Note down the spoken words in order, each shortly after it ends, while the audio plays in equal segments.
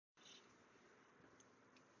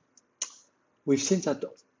we've seen that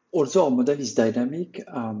although our model is dynamic,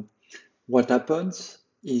 what happens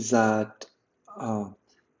is that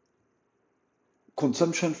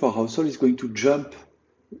consumption for household is going to jump.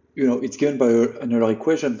 It's given by an Euler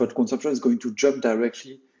equation, but consumption is going to jump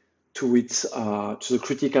directly to its to the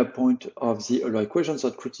critical point of the Euler equation.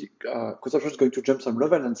 So consumption is going to jump some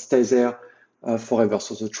level and stay there forever.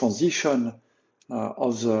 So the transition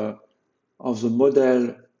of the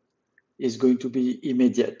model is going to be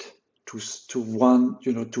immediate to its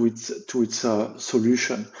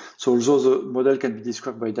solution. So although the model can be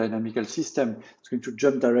described by a dynamical system, it's going to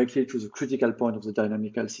jump directly to the critical point of the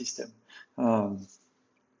dynamical system.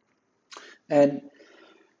 And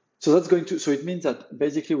so that's going to, so it means that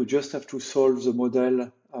basically we just have to solve the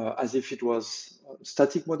model as if it was a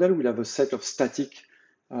static model. We'll have a set of static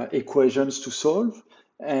equations to solve,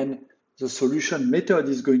 and the solution method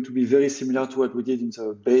is going to be very similar to what we did in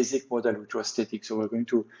the basic model, which was static. So we're going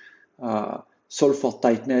to solve for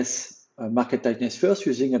tightness, market tightness first,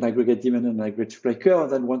 using an aggregate demand and an aggregate supply curve.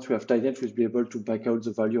 And then once we have tightness, we'll be able to back out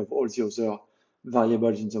the value of all the other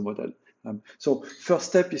variables in the model. So first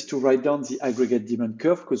step is to write down the aggregate demand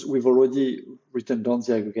curve, because we've already written down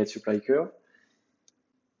the aggregate supply curve.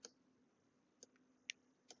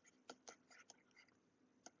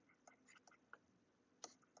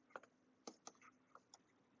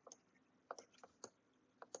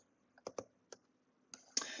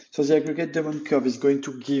 So the aggregate demand curve is going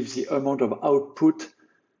to give the amount of output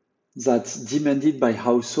that's demanded by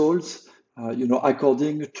households,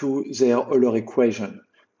 according to their Euler equation.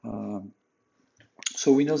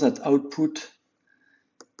 So we know that the output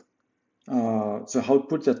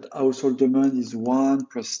that household demand is 1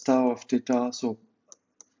 plus tau of theta, so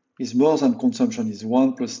is more than consumption, is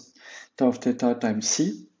 1 plus tau of theta times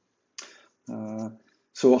C.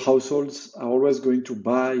 So households are always going to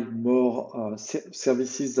buy more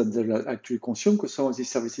services than they actually consume, because some of these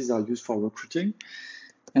services are used for recruiting.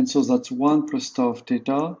 And so that's 1 plus tau of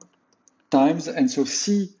theta times, and so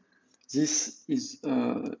C, this is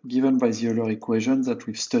given by the Euler equation that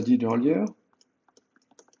we've studied earlier.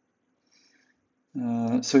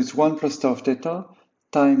 So it's 1 plus tau of theta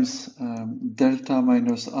times delta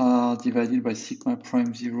minus R divided by sigma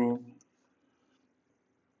prime 0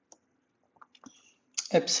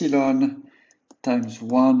 epsilon times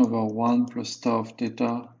 1 over 1 plus tau of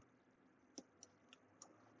theta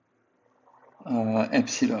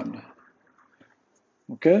epsilon.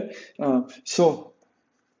 Okay, so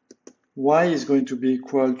Y is going to be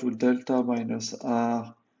equal to delta minus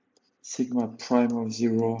R sigma prime of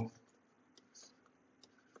 0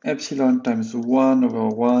 epsilon times 1 over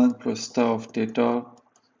 1 plus tau of theta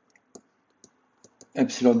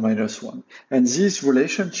epsilon minus 1. And this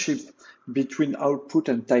relationship between output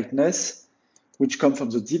and tightness, which comes from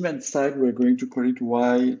the demand side, we're going to call it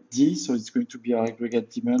YD, so it's going to be our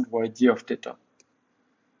aggregate demand YD of theta.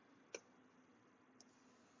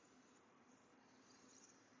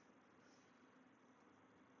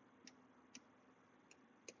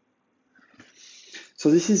 So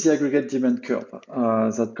this is the aggregate demand curve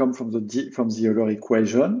that comes from the Euler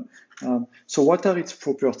equation. So what are its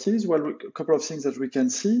properties? Well, a couple of things that we can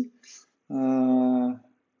see.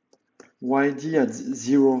 YD at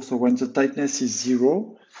 0, so when the tightness is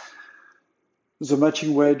 0, the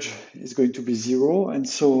matching wedge is going to be 0, and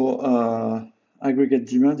so aggregate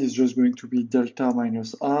demand is just going to be delta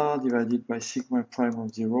minus R divided by sigma prime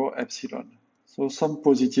of 0 epsilon. So some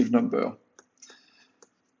positive number.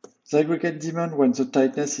 The aggregate demand when the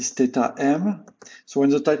tightness is theta m. So when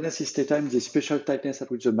the tightness is theta m, the special tightness at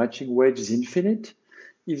which the matching wedge is infinite.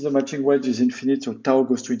 If the matching wedge is infinite, so tau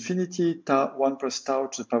goes to infinity, tau 1 plus tau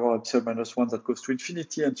to the power of epsilon minus 1, that goes to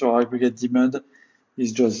infinity, and so our aggregate demand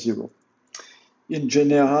is just 0. In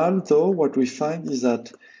general, though, what we find is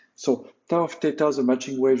that, so tau of theta, the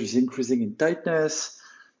matching wedge, is increasing in tightness.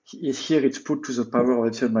 Here it's put to the power of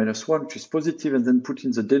epsilon minus 1, which is positive, and then put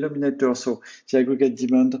in the denominator. So the aggregate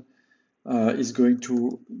demand is going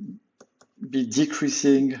to be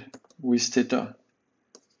decreasing with theta.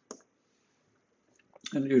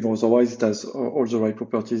 And otherwise it has all the right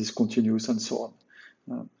properties, is continuous, and so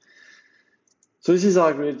on. So this is our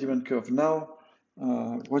aggregate demand curve. Now,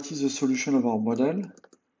 what is the solution of our model?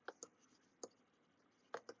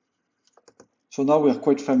 So now we are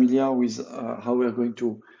quite familiar with how we are going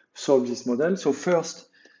to solve this model. So first,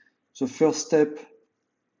 the first step.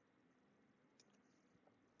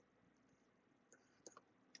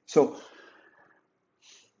 So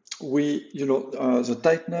the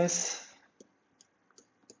tightness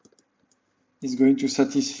is going to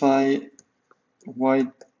satisfy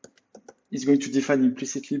is going to define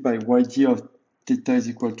implicitly by YD of theta is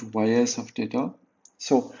equal to YS of theta.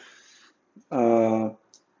 So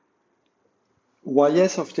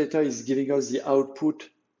ys of theta is giving us the output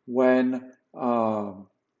when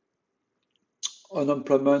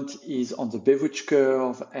unemployment is on the Beveridge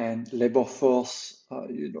curve and labor force,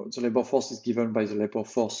 the labor force is given by the labor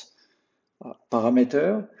force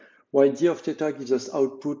parameter. yd of theta gives us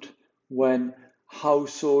output when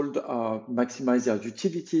household maximize their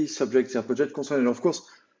utility, subject their budget constraint, and of course,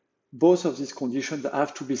 both of these conditions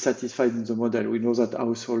have to be satisfied in the model. We know that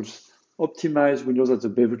households optimize, we know that the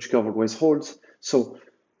Beveridge curve always holds. So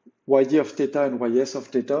yd of theta and ys of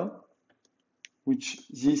theta, which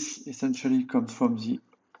this essentially comes from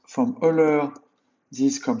Euler,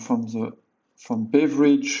 this comes from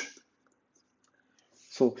Beveridge.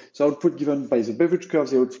 So the output given by the Beveridge curve,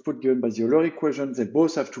 the output given by the Euler equation, they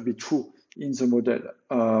both have to be true in the model.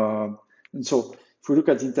 And so if we look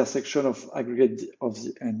at the intersection of aggregate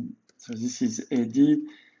and so this is AD, and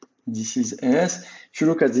this is AS. If you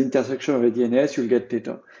look at the intersection of AD and AS, you'll get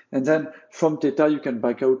theta. And then from theta, you can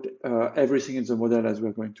back out everything in the model as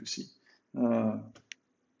we're going to see. You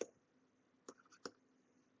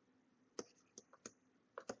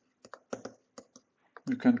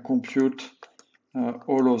can compute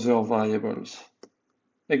all other variables.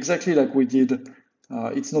 Exactly like we did,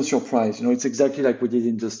 it's no surprise, it's exactly like we did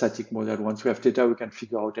in the static model. Once we have theta, we can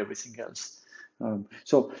figure out everything else.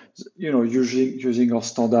 So, using our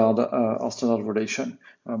standard relation.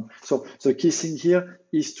 So the key thing here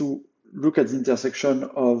is to look at the intersection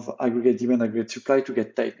of aggregate demand, aggregate supply to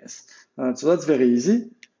get tightness. So that's very easy,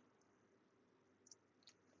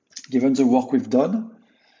 given the work we've done.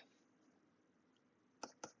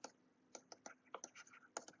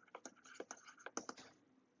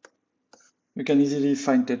 You can easily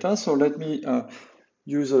find theta. So let me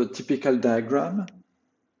use a typical diagram.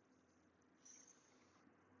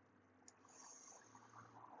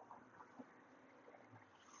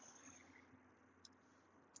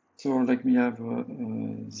 So let me have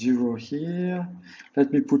 0 here.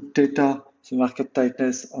 Let me put theta, the market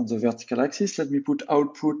tightness, on the vertical axis. Let me put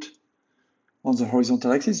output on the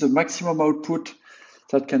horizontal axis. The maximum output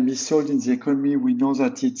that can be sold in the economy, we know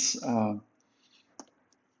that it's A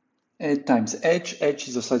times H. H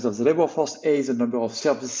is the size of the labor force. A is the number of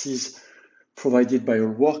services provided by all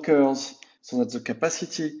workers. So that's the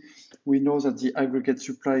capacity. We know that the aggregate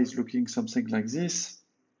supply is looking something like this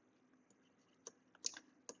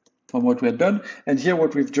from what we had done. And here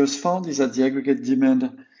what we've just found is that the aggregate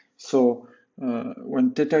demand, so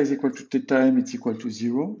when theta is equal to theta m, it's equal to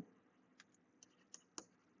 0.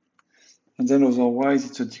 And then otherwise,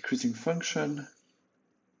 it's a decreasing function.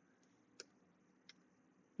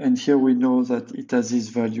 And here we know that it has this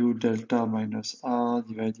value delta minus r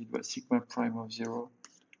divided by sigma prime of 0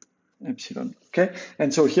 epsilon. Okay,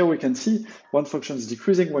 and so here we can see one function is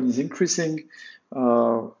decreasing, one is increasing.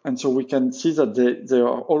 And so we can see that they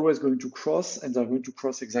are always going to cross, and they're going to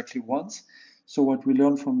cross exactly once. So what we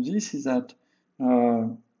learn from this is that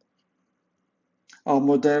our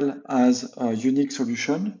model has a unique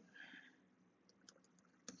solution.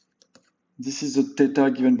 This is the theta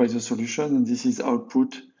given by the solution, and this is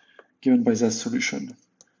output given by that solution.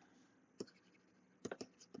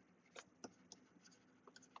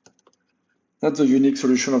 That's the unique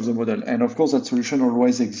solution of the model. And of course, that solution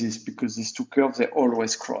always exists because these two curves, they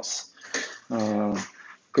always cross.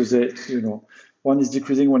 Because one is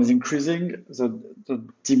decreasing, one is increasing. The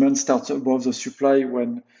demand starts above the supply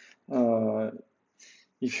when,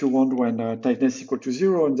 if you want, when tightness is equal to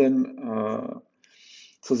 0, and then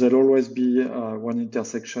so there'll always be one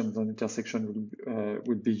intersection. The intersection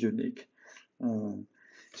will be unique.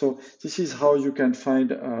 So this is how you can find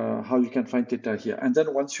theta here. And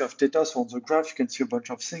then once you have theta, so on the graph you can see a bunch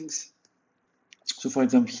of things. So for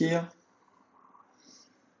example here,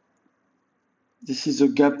 this is the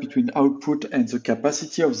gap between output and the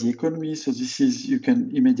capacity of the economy. So this is, you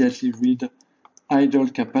can immediately read idle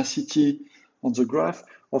capacity on the graph.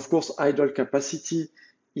 Of course, idle capacity,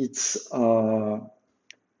 it's U,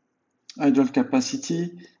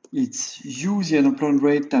 the unemployment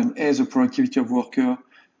rate, times A, the productivity of worker,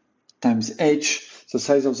 times H, the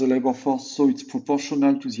size of the labor force, so it's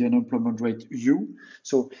proportional to the unemployment rate U.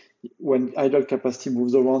 So when idle capacity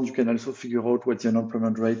moves around, you can also figure out what the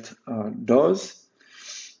unemployment rate does.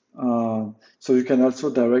 So you can also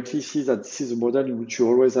directly see that this is a model in which you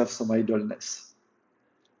always have some idleness.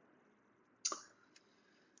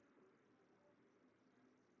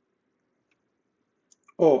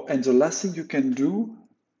 Oh, and the last thing you can do,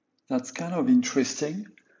 that's kind of interesting.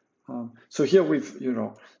 So here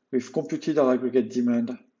we've computed our aggregate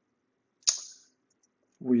demand.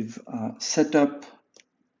 We've set up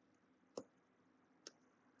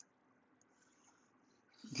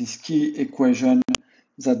this key equation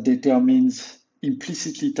that determines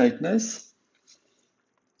implicitly tightness.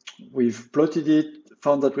 We've plotted it,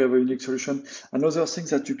 found that we have a unique solution. Another thing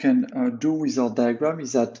that you can do with our diagram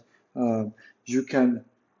is that you can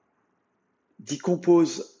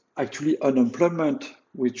decompose actually unemployment,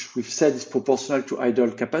 which we've said is proportional to idle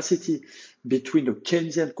capacity, between a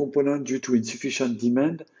Keynesian component due to insufficient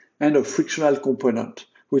demand and a frictional component,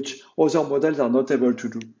 which other models are not able to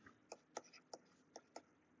do.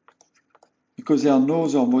 Because there are no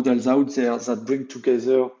other models out there that bring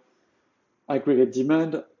together aggregate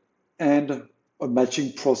demand and a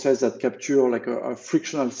matching process that capture like a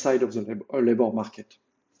frictional side of the labor market.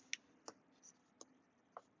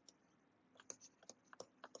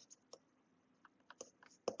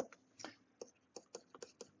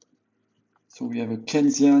 So we have a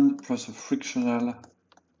Keynesian plus a frictional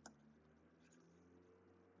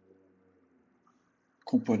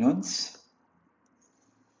components.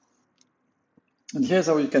 And here's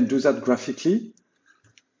how you can do that graphically.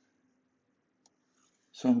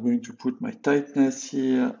 So I'm going to put my tightness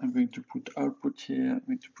here, I'm going to put output here, I'm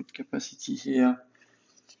going to put capacity here.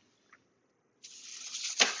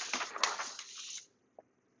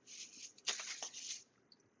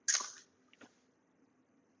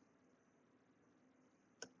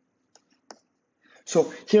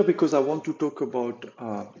 So here, because I want to talk about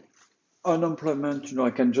unemployment,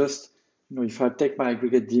 I can just, if I take my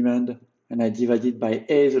aggregate demand and I divide it by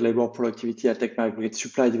A, the labor productivity, I take my aggregate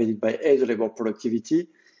supply divided by A, the labor productivity,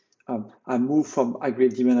 I move from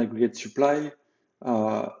aggregate demand, aggregate supply,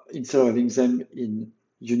 instead of having them in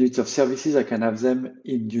units of services, I can have them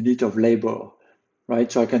in unit of labor, right?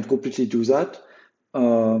 So I can completely do that.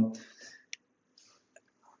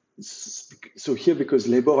 So here, because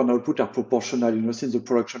labor and output are proportional, since the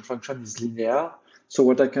production function is linear, so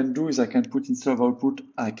what I can do is I can put, instead of output,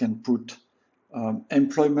 I can put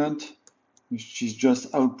employment, which is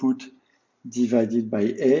just output divided by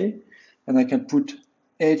A, and I can put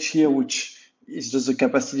H here, which is just the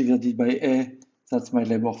capacity divided by A, that's my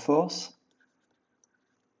labor force.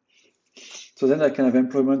 So then I can have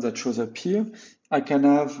employment that shows up here. I can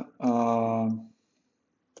have a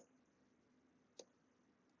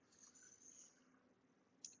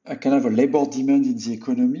labor demand in the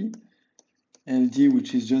economy, LD,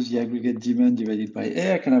 which is just the aggregate demand divided by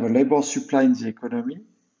A. I can have a labor supply in the economy,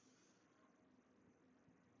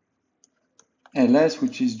 LS,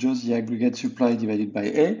 which is just the aggregate supply divided by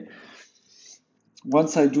A.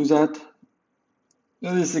 Once I do that,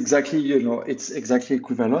 it's exactly, it's exactly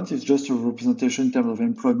equivalent. It's just a representation in terms of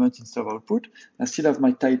employment instead of output. I still have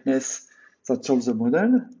my tightness that solves the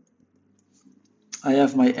model. I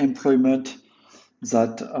have my employment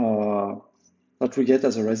that we get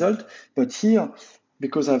as a result. But here,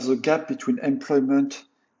 because I have the gap between employment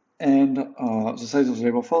and the size of the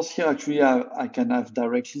labor force, here actually I can have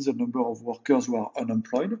directly the number of workers who are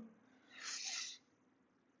unemployed.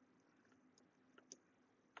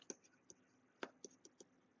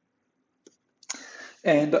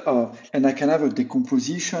 And I can have a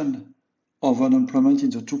decomposition of unemployment in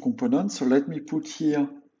the two components. So let me put here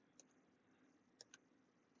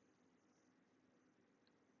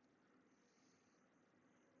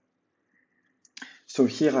so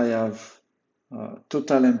here I have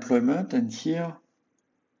total employment, and here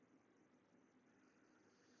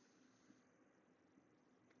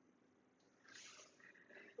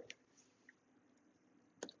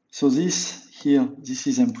so this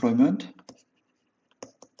is employment.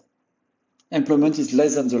 Employment is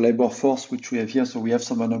less than the labor force, which we have here, so we have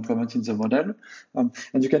some unemployment in the model. And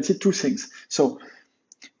you can see two things. So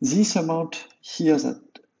this amount here,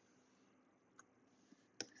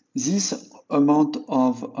 this amount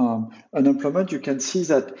of unemployment, you can see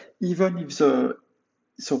that even if the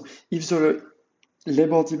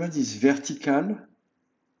labor demand is vertical,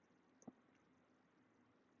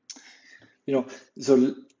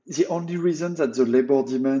 the only reason that the labor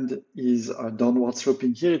demand is downward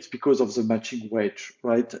sloping here, it's because of the matching wage,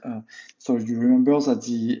 right? So you remember that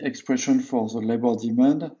the expression for the labor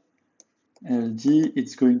demand, LD,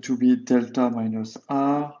 it's going to be delta minus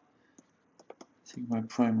R, sigma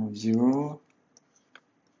prime of 0,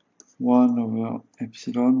 1 over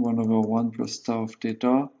epsilon, 1 over 1 plus tau of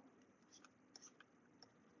theta,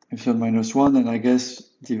 epsilon minus 1, and I guess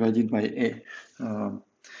divided by A.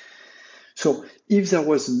 So if there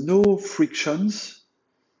was no frictions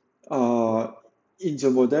in the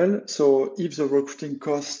model, so if the recruiting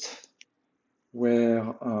costs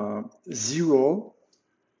were 0,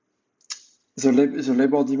 the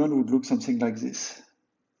labor demand would look something like this.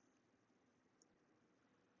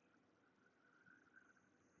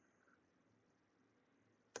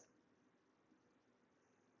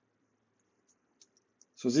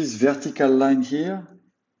 So this vertical line here,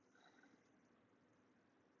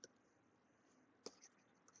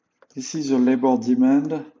 this is the labor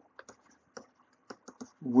demand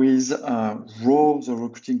with rho, the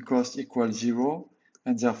recruiting cost, equals 0,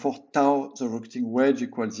 and therefore tau, the recruiting wage,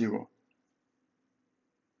 equals 0.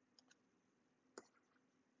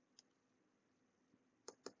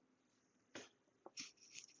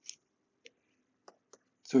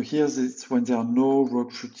 So here's it's when there are no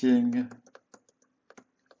recruiting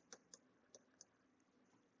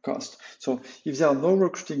cost. So if there are no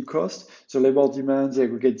recruiting costs, the labor demand, the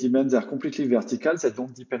aggregate demand, they're completely vertical. They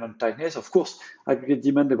don't depend on tightness. Of course, aggregate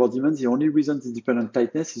demand, labor demand, the only reason they depend on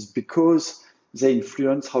tightness is because they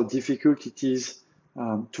influence how difficult it is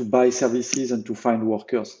to buy services and to find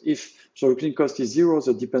workers. If the recruiting cost is 0,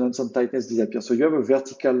 the dependence on tightness disappears. So you have a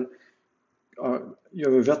vertical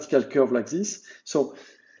curve like this. So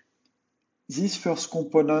this first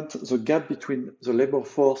component, the gap between the labor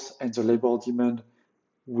force and the labor demand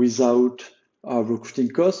without recruiting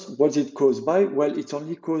costs, what's it caused by? Well, it's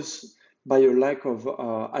only caused by a lack of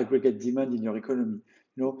aggregate demand in your economy.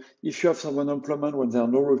 You know, if you have some unemployment when there are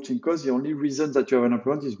no recruiting costs, the only reason that you have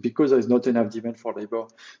unemployment is because there is not enough demand for labor.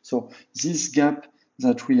 So this gap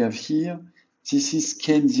that we have here, this is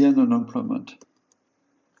Keynesian unemployment.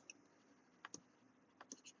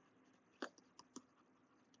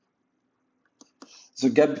 The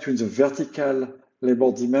gap between the vertical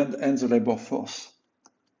labor demand and the labor force.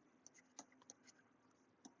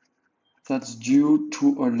 That's due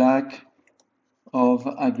to a lack of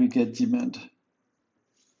aggregate demand.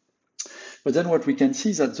 But then what we can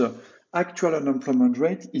see is that the actual unemployment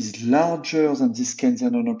rate is larger than this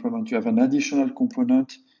Keynesian unemployment. You have an additional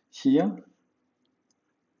component here.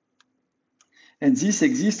 And this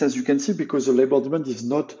exists, as you can see, because the labor demand is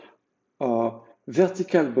not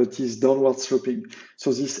vertical, but is downward sloping.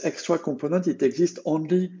 So this extra component, it exists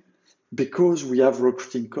only because we have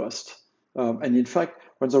recruiting costs. And in fact,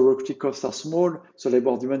 when the recruiting costs are small, the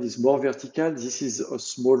labor demand is more vertical. This is a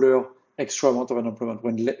smaller extra amount of unemployment.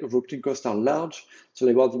 When recruiting costs are large, the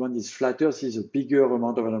labor demand is flatter. This is a bigger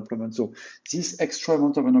amount of unemployment. So this extra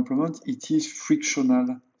amount of unemployment, it is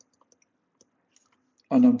frictional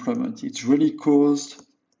unemployment. It's really caused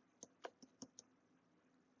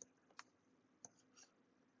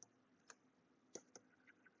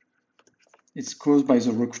by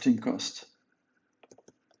the recruiting cost.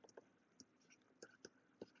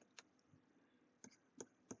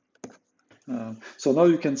 So now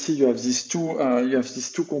you can see you have these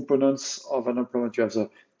two components of unemployment. You have the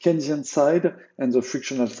Keynesian side and the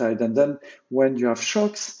frictional side. And then when you have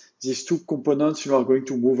shocks, these two components are going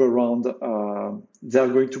to move around. They are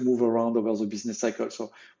going to move around over the business cycle.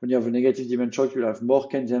 So when you have a negative demand shock, you'll have more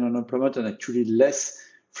Keynesian unemployment and actually less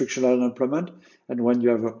frictional unemployment. And when you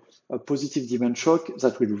have a positive demand shock,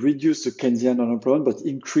 that will reduce the Keynesian unemployment but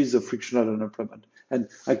increase the frictional unemployment. And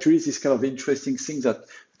actually, this kind of interesting thing that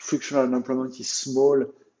frictional unemployment is small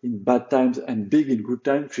in bad times and big in good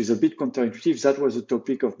times, which is a bit counterintuitive. That was the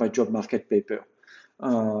topic of my job market paper,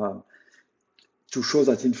 to show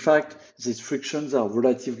that, in fact, these frictions are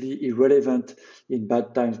relatively irrelevant in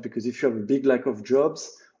bad times, because if you have a big lack of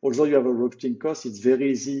jobs, although you have a recruiting cost, it's very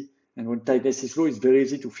easy, and when tightness is low, it's very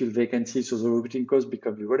easy to fill vacancies, so the recruiting cost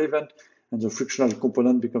becomes irrelevant, and the frictional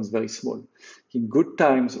component becomes very small. In good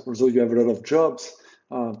times, although you have a lot of jobs,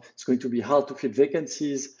 it's going to be hard to fill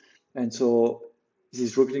vacancies, and so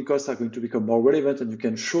these recruiting costs are going to become more relevant, and you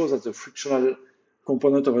can show that the frictional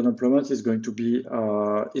component of unemployment is going to be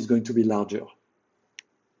larger.